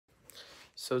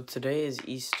So today is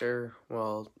Easter.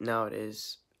 Well, now it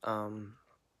is.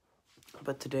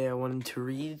 But today I wanted to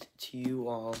read to you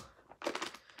all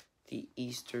the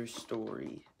Easter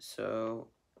story.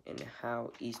 And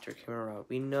how Easter came around.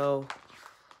 We know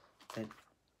that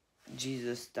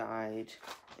Jesus died,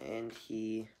 and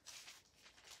he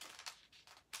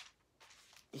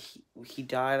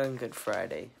died on Good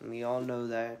Friday. And we all know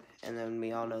that. And then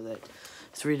we all know that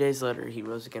 3 days later he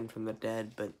rose again from the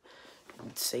dead. But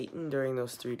Satan during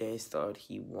those 3 days thought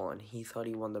he won. He thought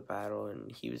he won the battle,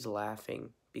 and he was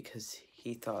laughing because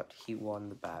he thought he won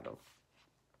the battle.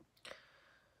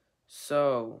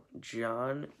 So,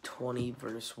 John 20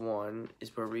 verse 1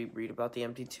 is where we read about the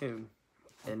empty tomb.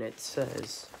 And it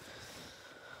says,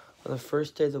 on the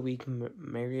first day of the week,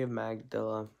 Mary of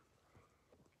Magdala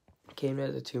came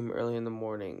to the tomb early in the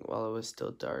morning while it was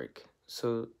still dark.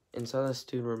 And saw the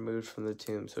stone removed from the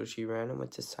tomb. So she ran and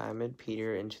went to Simon,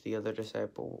 Peter, and to the other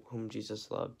disciple whom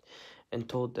Jesus loved, and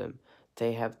told them,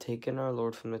 "They have taken our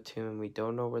Lord from the tomb, and we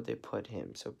don't know where they put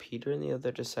him." So Peter and the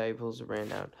other disciples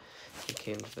ran out and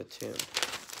came to the tomb.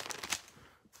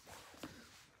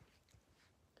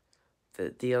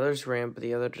 The others ran, but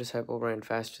the other disciple ran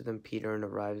faster than Peter and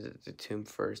arrived at the tomb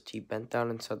first. He bent down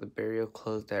and saw the burial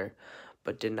clothes there,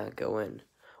 but did not go in.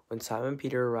 When Simon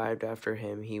Peter arrived after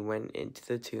him, he went into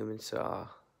the tomb and saw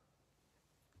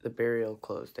the burial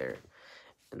clothes there,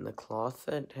 and the cloth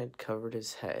that had covered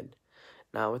his head,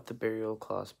 not with the burial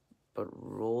cloth, but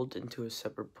rolled into a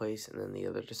separate place. And then the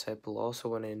other disciple also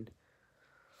went in,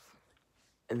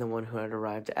 and the one who had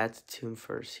arrived at the tomb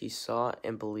first, he saw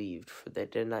and believed, for they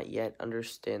did not yet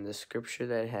understand the scripture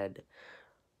that had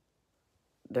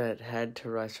to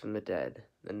rise from the dead.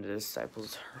 Then the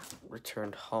disciples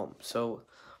returned home. So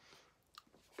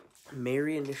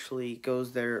Mary initially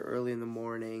goes there early in the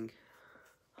morning.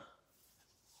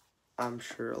 I'm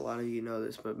sure a lot of you know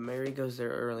this, but Mary goes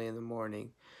there early in the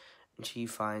morning, and she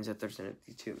finds that there's an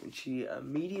empty tomb. And she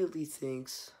immediately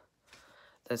thinks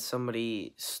that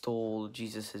somebody stole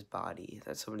Jesus' body,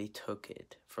 that somebody took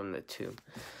it from the tomb.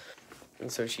 And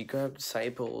so she grabbed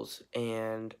disciples,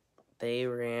 and they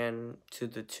ran to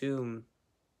the tomb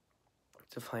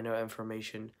to find out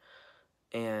information.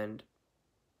 And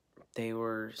they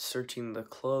were searching the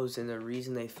clothes, and the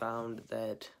reason they found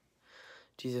that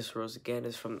Jesus rose again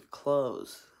is from the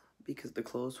clothes, because the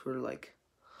clothes were like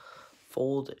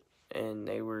folded and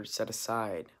they were set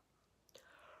aside.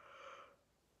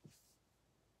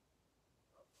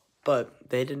 But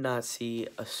they did not see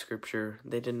a scripture,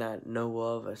 they did not know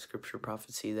of a scripture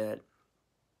prophecy that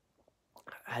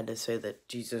had to say that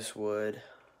Jesus would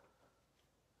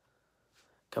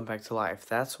come back to life.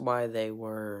 That's why they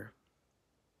were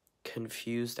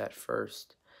confused at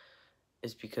first,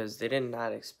 is because they did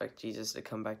not expect Jesus to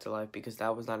come back to life, because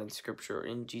that was not in scripture,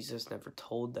 and Jesus never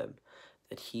told them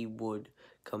that he would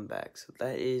come back. So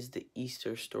that is the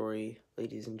Easter story,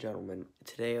 ladies and gentlemen.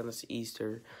 Today on this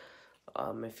Easter,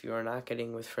 if you are not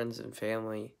getting with friends and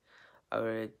family, I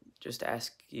would just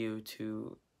ask you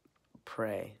to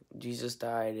pray. Jesus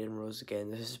died and rose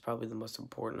again. This is probably the most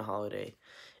important holiday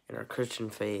in our Christian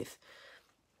faith,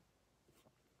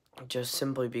 just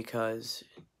simply because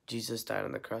Jesus died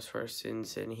on the cross for our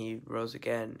sins, and he rose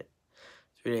again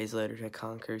 3 days later to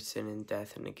conquer sin and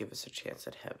death and to give us a chance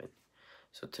at heaven.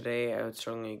 So today I would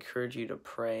strongly encourage you to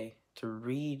pray, to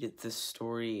read the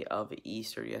story of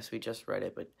Easter. Yes, we just read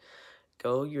it, but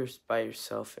go by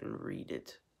yourself and read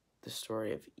it, the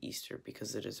story of Easter,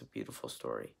 because it is a beautiful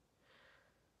story.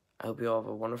 I hope you all have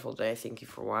a wonderful day. Thank you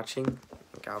for watching.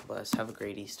 God bless. Have a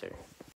great Easter.